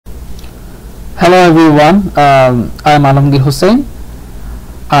Hello everyone, I am Alamgir Hussain.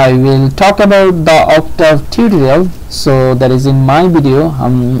 I will talk about the Octave tutorial. So that is in my video,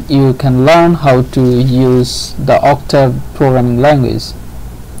 you can learn how to use the Octave programming language.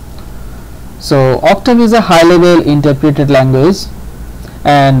 So Octave is a high-level interpreted language,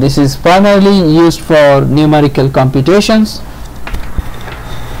 and this is primarily used for numerical computations.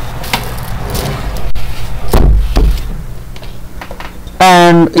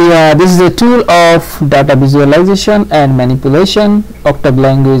 And this is a tool of data visualization and manipulation. Octave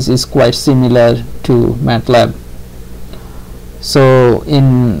language is quite similar to MATLAB. So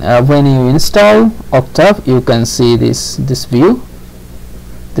when you install Octave, you can see this view.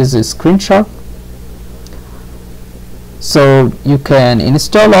 This is a screenshot. So you can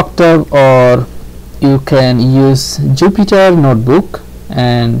install Octave, or you can use Jupyter notebook,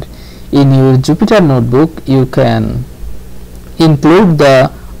 and in your Jupyter notebook you can include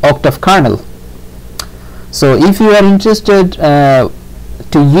the Octave kernel. So if you are interested to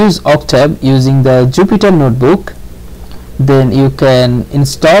use Octave using the Jupyter notebook, then you can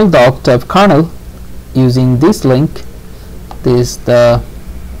install the Octave kernel using this link. This is the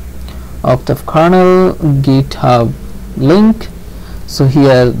Octave kernel GitHub link. So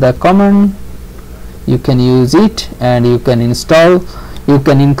here the command, you can use it and you can install, you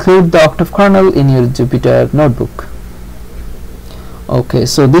can include the Octave kernel in your Jupyter notebook. Okay,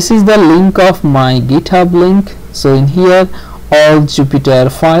 so this is the link of my GitHub link. So in here all Jupyter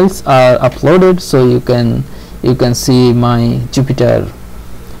files are uploaded, so you can see my Jupyter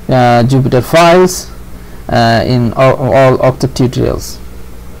files in all Octave tutorials.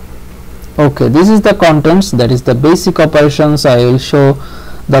 Okay, this is the contents, that is the basic operations. I will show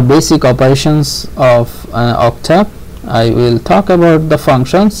the basic operations of Octave. I will talk about the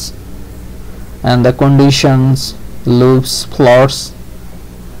functions and the conditions, loops, plots,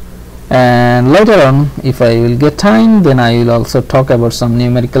 and later on, if I will get time, then I will also talk about some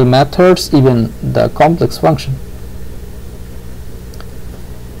numerical methods, even the complex function.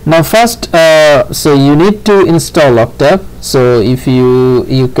 Now first, so you need to install Octave. So if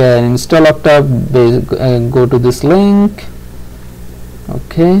you can install Octave, go to this link.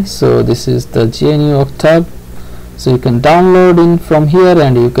 Okay, so this is the GNU Octave. So you can download in from here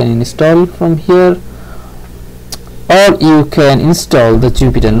and you can install from here, or you can install the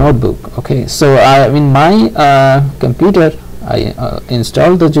Jupyter notebook. Okay, so in my computer I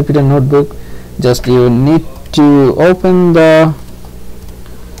installed the Jupyter notebook. Just you need to open the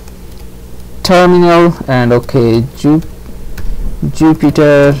terminal and okay,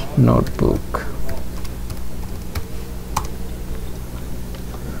 Jupyter notebook.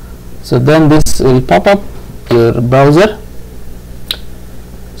 So then this will pop up your browser.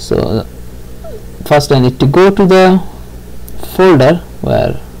 So first I need to go to the folder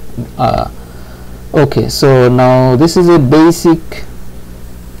where okay, so now this is a basic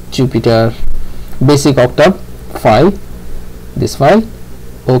Octave file, this file.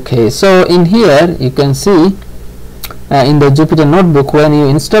 Okay, so in here you can see in the Jupyter notebook, when you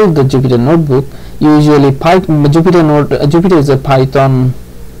install the Jupyter notebook, usually Jupyter is a IPython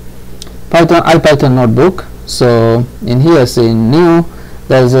notebook. So in here, say new,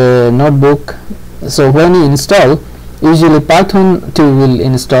 there's a notebook. So when you install, usually Python 2 will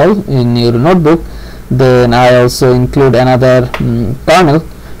install in your notebook. Then I also include another kernel.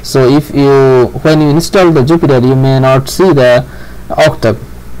 So when you install the Jupyter, you may not see the Octave,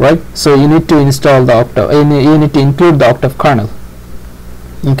 right? So you need to install the Octave, you need to include the Octave kernel.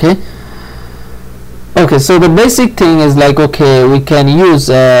 Okay, so the basic thing is like, okay, we can use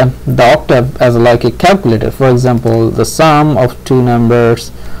the Octave as like a calculator. For example, the sum of two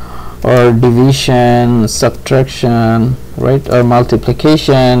numbers, or division, subtraction, right, or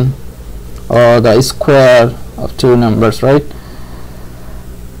multiplication, or the square of two numbers, right?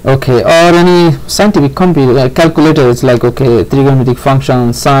 Okay, or any scientific calculator is like, okay, trigonometric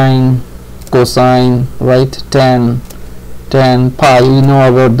function, sine, cosine, right, tan, pi, you know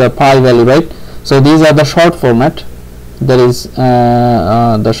about the pi value, right? So these are the short format. There is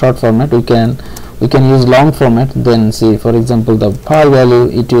the short format. We can use long format. Then see, for example, the pi value,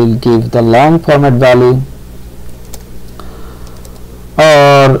 it will give the long format value.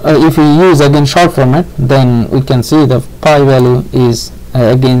 Or if we use again short format, then we can see the pi value is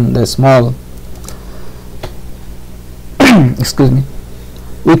again the small excuse me.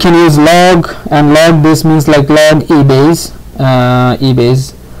 We can use log, and log, this means like log e-base,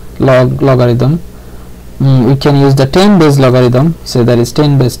 logarithm. We can use the 10 base logarithm. So that is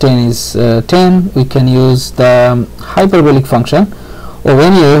 10 base 10 is 10. We can use the hyperbolic function, or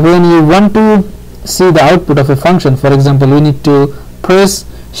when you want to see the output of a function. For example, we need to press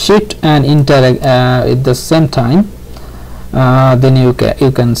shift and enter at the same time, then you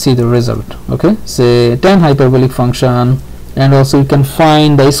can see the result. Okay, say 10 hyperbolic function, and also you can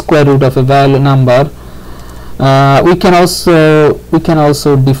find the square root of a value number. We can also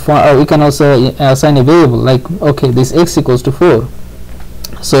define, we can also assign a variable like, okay, this x equals to 4.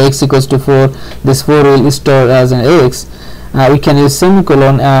 So x equals to 4, this 4 will store as an x. We can use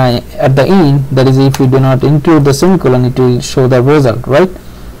semicolon at the end, that is, if we do not include the semicolon, it will show the result, right?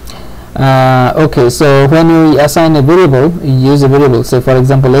 Okay, so when we assign a variable, we use a variable, say for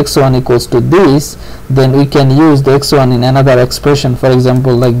example x1 equals to this, then we can use the x1 in another expression, for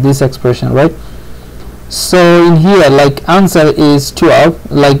example like this expression, right? So in here, like answer is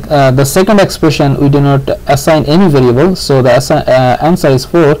 12, like the second expression we do not assign any variable, so the answer is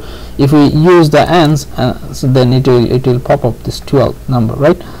 4. If we use the ands, so then it will pop up this 12 number,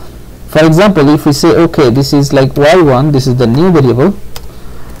 right? For example, if we say, okay, this is like y1, this is the new variable,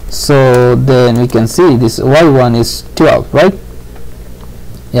 so then we can see this y1 is 12, right?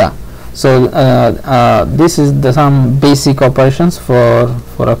 Yeah, so this is some basic operations for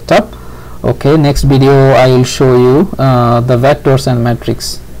Octave. Okay, next video I will show you the vectors and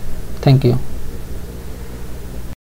matrix. Thank you.